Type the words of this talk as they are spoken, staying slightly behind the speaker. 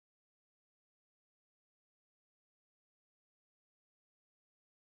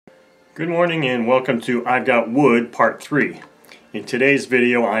Good morning and welcome to I've Got Wood Part 3. In today's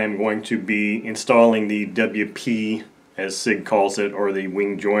video I am going to be installing the WP, as SIG calls it, or the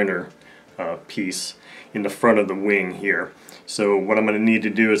wing joiner piece in the front of the wing here. So what I'm going to need to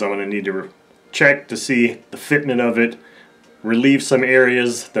do is I'm going to need to check to see the fitment of it, relieve some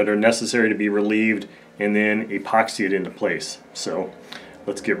areas that are necessary to be relieved, and then epoxy it into place. So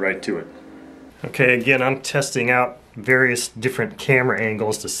let's get right to it. Okay, again, I'm testing out various different camera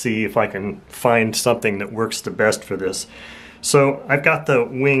angles to see if I can find something that works the best for this. So I've got the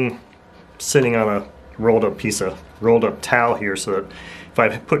wing sitting on a rolled up towel here, so that if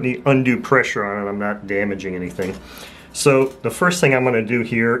I put any undue pressure on it, I'm not damaging anything. So the first thing I'm going to do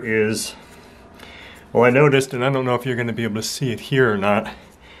here is, well, I noticed, and I don't know if you're going to be able to see it here or not,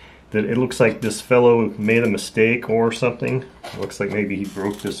 that it looks like this fellow made a mistake or something. It looks like maybe he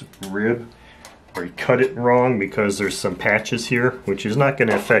broke this rib, or he cut it wrong, because there's some patches here, which is not going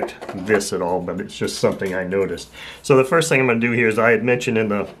to affect this at all, but it's just something I noticed. So the first thing I'm going to do here is, I had mentioned in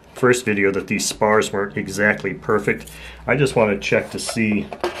the first video that these spars weren't exactly perfect. I just want to check to see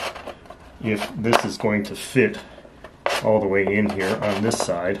if this is going to fit all the way in here on this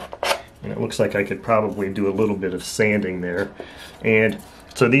side. And it looks like I could probably do a little bit of sanding there. And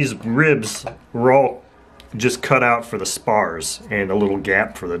so these ribs were all just cut out for the spars and a little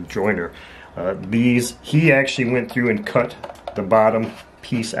gap for the joiner. He actually went through and cut the bottom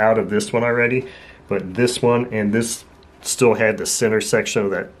piece out of this one already, but this one and this still had the center section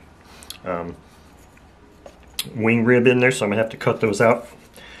of that wing rib in there, so I'm going to have to cut those out.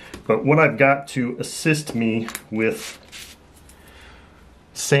 But what I've got to assist me with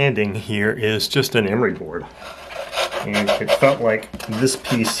sanding here is just an emery board, and it felt like this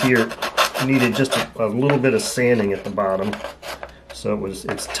piece here needed just a little bit of sanding at the bottom. So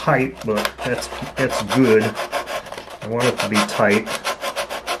it's tight, but that's good. I want it to be tight.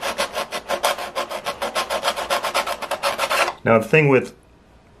 Now the thing with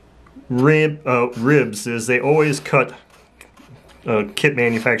ribs is they always cut, kit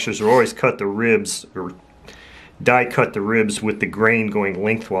manufacturers will always cut the ribs, or die cut the ribs with the grain going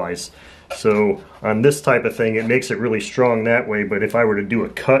lengthwise. So on this type of thing it makes it really strong that way, but if I were to do a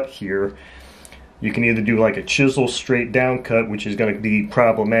cut here, you can either do like a chisel straight down cut, which is going to be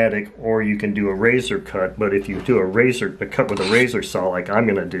problematic, or you can do a razor cut. But if you do a cut with a razor saw like I'm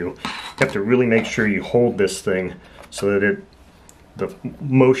going to do, you have to really make sure you hold this thing so that the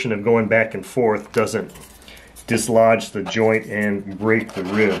motion of going back and forth doesn't dislodge the joint and break the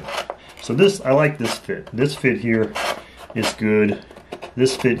rib. So this, I like this fit. This fit here is good.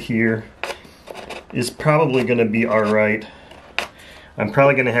 This fit here is probably going to be alright. I'm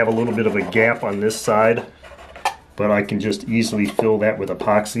probably going to have a little bit of a gap on this side, but I can just easily fill that with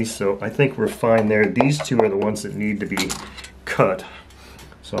epoxy, so I think we're fine there. These two are the ones that need to be cut.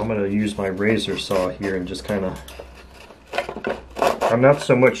 So I'm going to use my razor saw here and just kind of, I'm not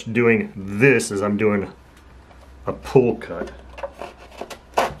so much doing this as I'm doing a pull cut.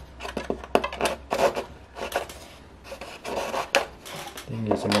 Thing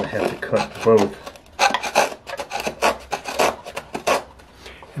is, I'm going to have to cut both.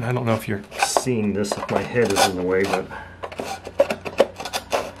 And I don't know if you're seeing this, if my head is in the way, but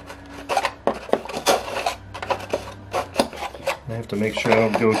I have to make sure I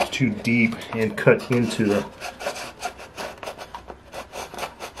don't go too deep and cut into the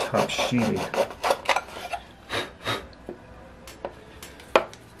top sheeting.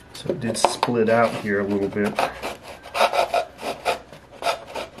 So it did split out here a little bit. I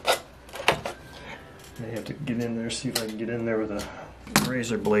have to get in there, see if I can get in there with a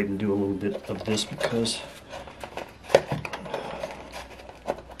razor blade and do a little bit of this, because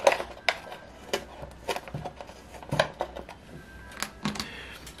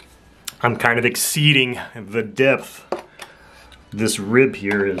I'm kind of exceeding the depth. This rib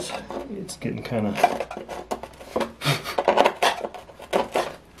here is, it's getting kind of,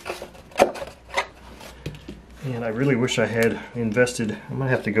 and I really wish I had invested. I might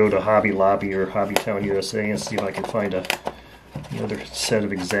have to go to Hobby Lobby or Hobby Town USA and see if I can find another set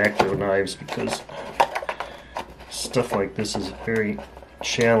of X-Acto knives, because stuff like this is very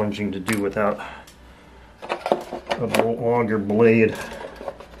challenging to do without a longer blade.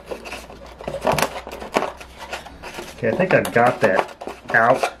 Okay, I think I've got that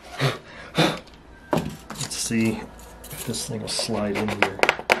out. Let's see if this thing will slide in here.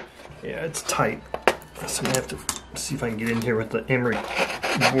 Yeah, it's tight. So I have to see if I can get in here with the emery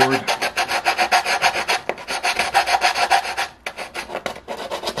board.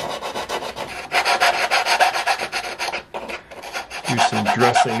 Do some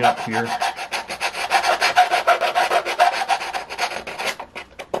dressing up here.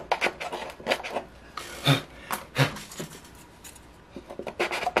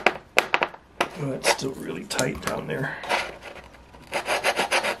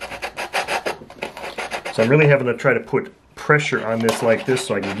 So I'm really having to try to put pressure on this like this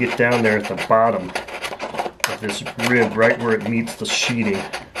so I can get down there at the bottom of this rib, right where it meets the sheeting,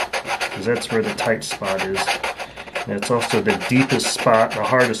 because that's where the tight spot is. And it's also the deepest spot, the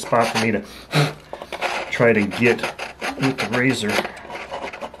hardest spot for me to try to get with the razor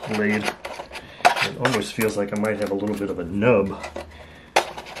blade. It almost feels like I might have a little bit of a nub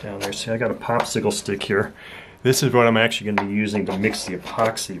down there. See, I got a popsicle stick here. This is what I'm actually going to be using to mix the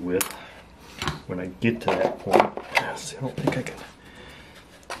epoxy with when I get to that point. See, I don't think I can.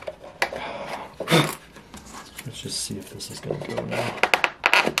 Let's just see if this is going to go now.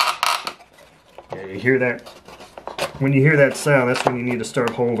 Yeah, you hear that? When you hear that sound, that's when you need to start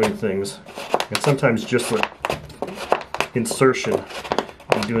holding things. And sometimes just with insertion,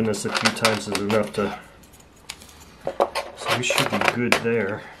 and doing this a few times is enough to. So we should be good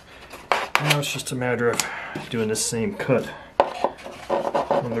there. Now it's just a matter of doing the same cut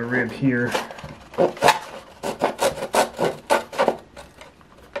on the rib here.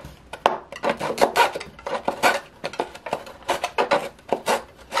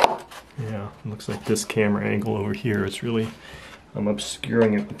 Yeah, it looks like this camera angle over here is really, I'm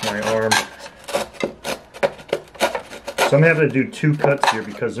obscuring it with my arm. So I'm having to do two cuts here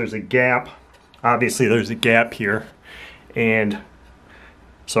because there's a gap. Obviously there's a gap here, and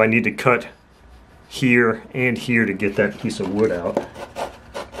so I need to cut here and here to get that piece of wood out.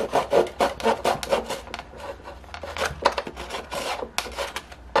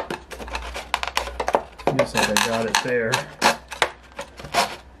 Looks like I got it there.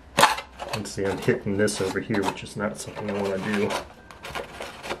 And see, I'm hitting this over here, which is not something I want to do.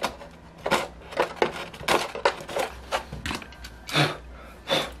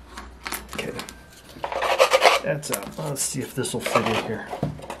 Okay, that's out. Let's see if this will fit in here.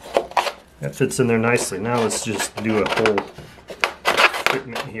 That fits in there nicely. Now let's just do a whole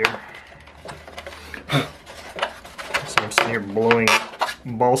fitment here. So I'm sitting here blowing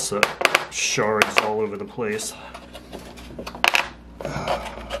balsa shards all over the place.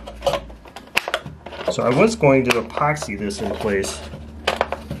 So I was going to epoxy this in place,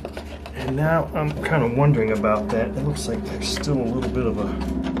 and now I'm kind of wondering about that. It looks like there's still a little bit of a,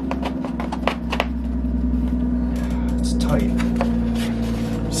 it's tight.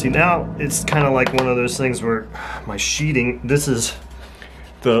 See, now it's kind of like one of those things where my sheeting, this is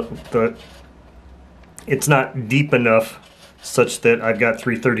it's not deep enough such that I've got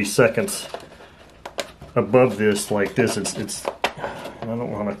 3/32 above this like this. It's I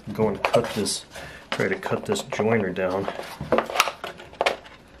don't want to go and cut this, try to cut this joiner down.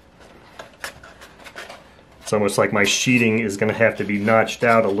 It's almost like my sheeting is going to have to be notched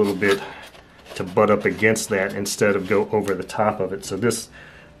out a little bit to butt up against that instead of go over the top of it. So this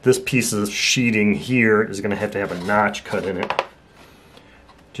piece of sheeting here is going to have a notch cut in it.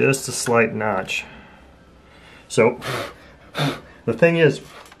 Just a slight notch. So the thing is,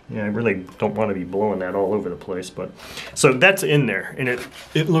 I really don't want to be blowing that all over the place, but so that's in there, and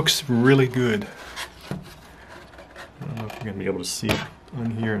it looks really good. I don't know if you're going to be able to see it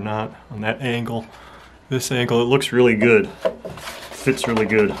on here or not, on that angle. This angle, it looks really good. Fits really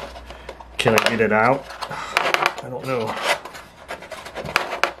good. Can I get it out? I don't know.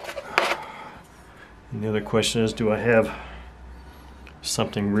 And the other question is, do I have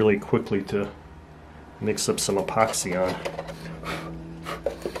something really quickly to mix up some epoxy on?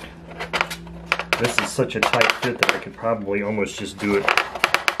 This is such a tight fit that I could probably almost just do it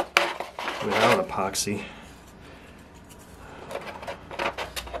without epoxy.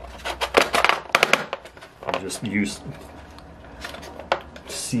 I'll just use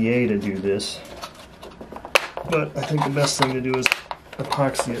CA to do this. But I think the best thing to do is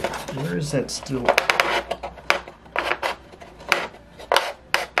epoxy it. Where is that still?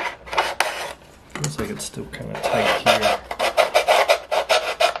 Looks like it's still kind of tight here.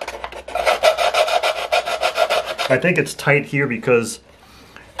 I think it's tight here because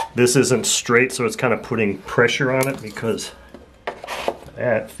this isn't straight, so it's kind of putting pressure on it, because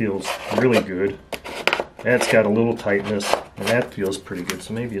that feels really good. That's got a little tightness, and that feels pretty good,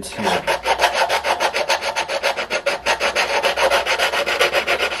 so maybe it's here.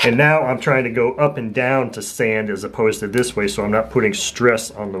 And now I'm trying to go up and down to sand as opposed to this way, so I'm not putting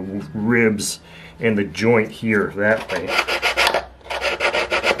stress on the ribs and the joint here that way.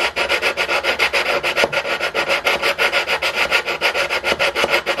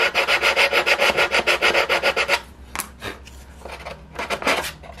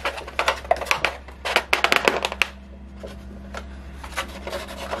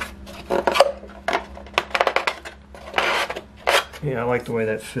 Yeah, I like the way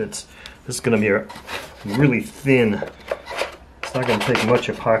that fits. This is going to be a really thin. It's not going to take much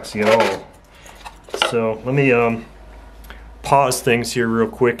epoxy at all. So let me pause things here real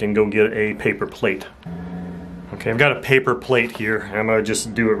quick and go get a paper plate. Okay, I've got a paper plate here. I'm going to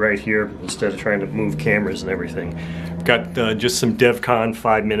just do it right here instead of trying to move cameras and everything. I've got just some DevCon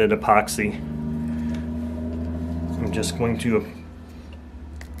 5-minute epoxy. I'm just going to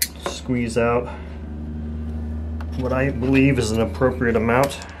squeeze out what I believe is an appropriate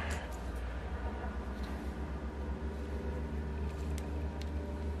amount.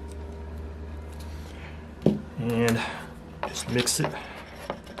 And just mix it.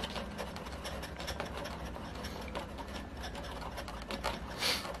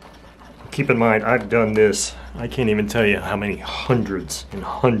 Keep in mind, I've done this, I can't even tell you how many hundreds and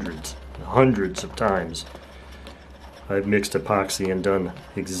hundreds and hundreds of times I've mixed epoxy and done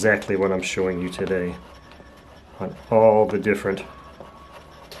exactly what I'm showing you today on all the different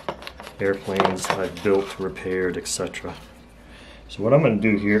airplanes I've built, repaired, etc. So what I'm going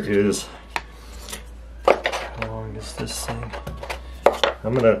to do here is, how long is this thing?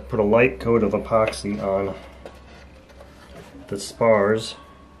 I'm going to put a light coat of epoxy on the spars.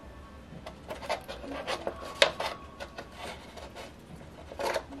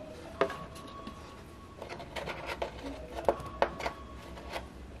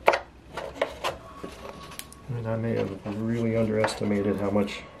 And I may have really underestimated how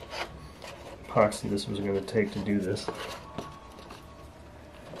much epoxy this was going to take to do this,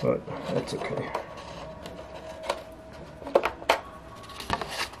 but that's okay.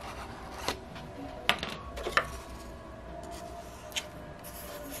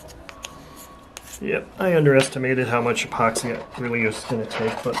 Yep, I underestimated how much epoxy it really was going to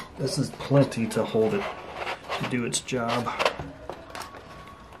take, but this is plenty to hold it to do its job.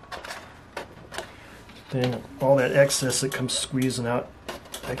 Then all that excess that comes squeezing out,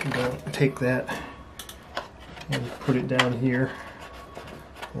 I can go and take that and put it down here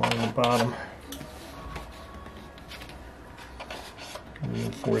along the bottom.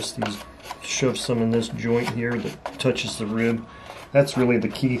 Reinforce these, shove some in this joint here that touches the rib. That's really the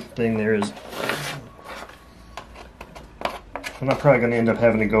key thing there. Is I'm not probably going to end up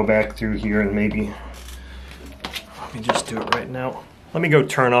having to go back through here and maybe, let me just do it right now. Let me go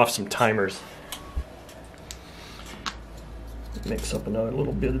turn off some timers. Mix up another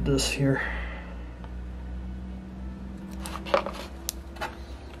little bit of this here.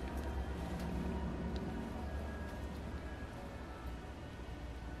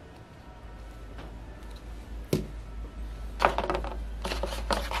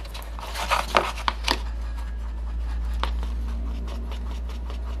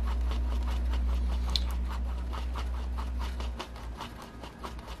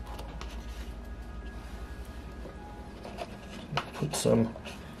 Put some,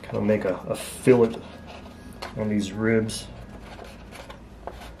 kind of make a fillet on these ribs.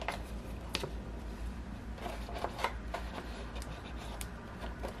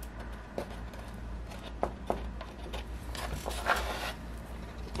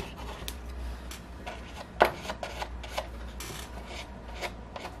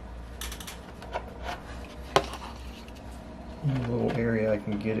 A little area I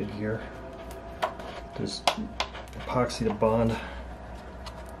can get it here. Just epoxy to bond.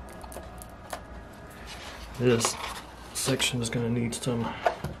 This section is going to need some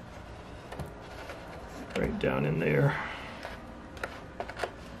right down in there.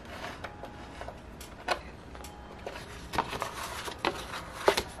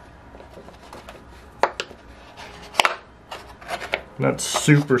 I'm not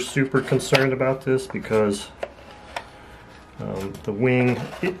super concerned about this because the wing,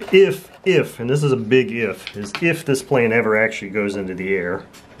 if, and this is a big if, is if this plane ever actually goes into the air,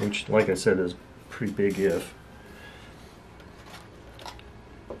 which, like I said, is a pretty big if.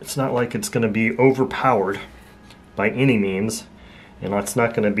 It's not like it's going to be overpowered by any means, and it's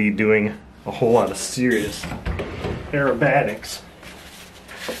not going to be doing a whole lot of serious aerobatics.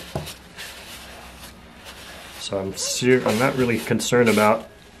 So I'm not really concerned about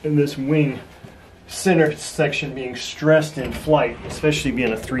in this wing center section being stressed in flight, especially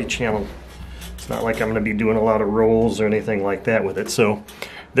being a 3-channel. It's not like I'm going to be doing a lot of rolls or anything like that with it. So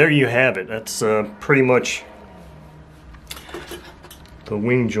there you have it. That's pretty much the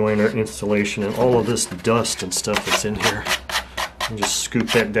wing joiner installation, and all of this dust and stuff that's in here. And just scoop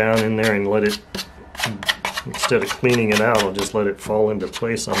that down in there and let it, instead of cleaning it out, I'll just let it fall into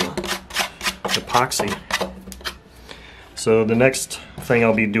place on the epoxy. So the next thing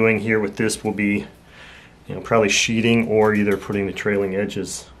I'll be doing here with this will be, probably sheeting or either putting the trailing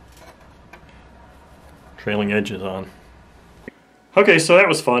edges on. Okay, so that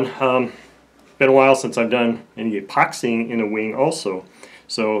was fun. Been a while since I've done any epoxying in a wing also.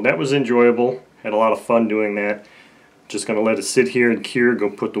 So that was enjoyable. Had a lot of fun doing that. Just going to let it sit here and cure, go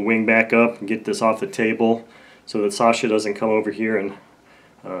put the wing back up and get this off the table so that Sasha doesn't come over here and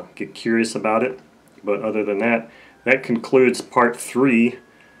get curious about it. But other than that, that concludes part 3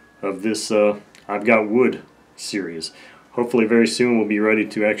 of this I've Got Wood series. Hopefully very soon we'll be ready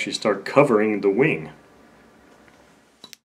to actually start covering the wing.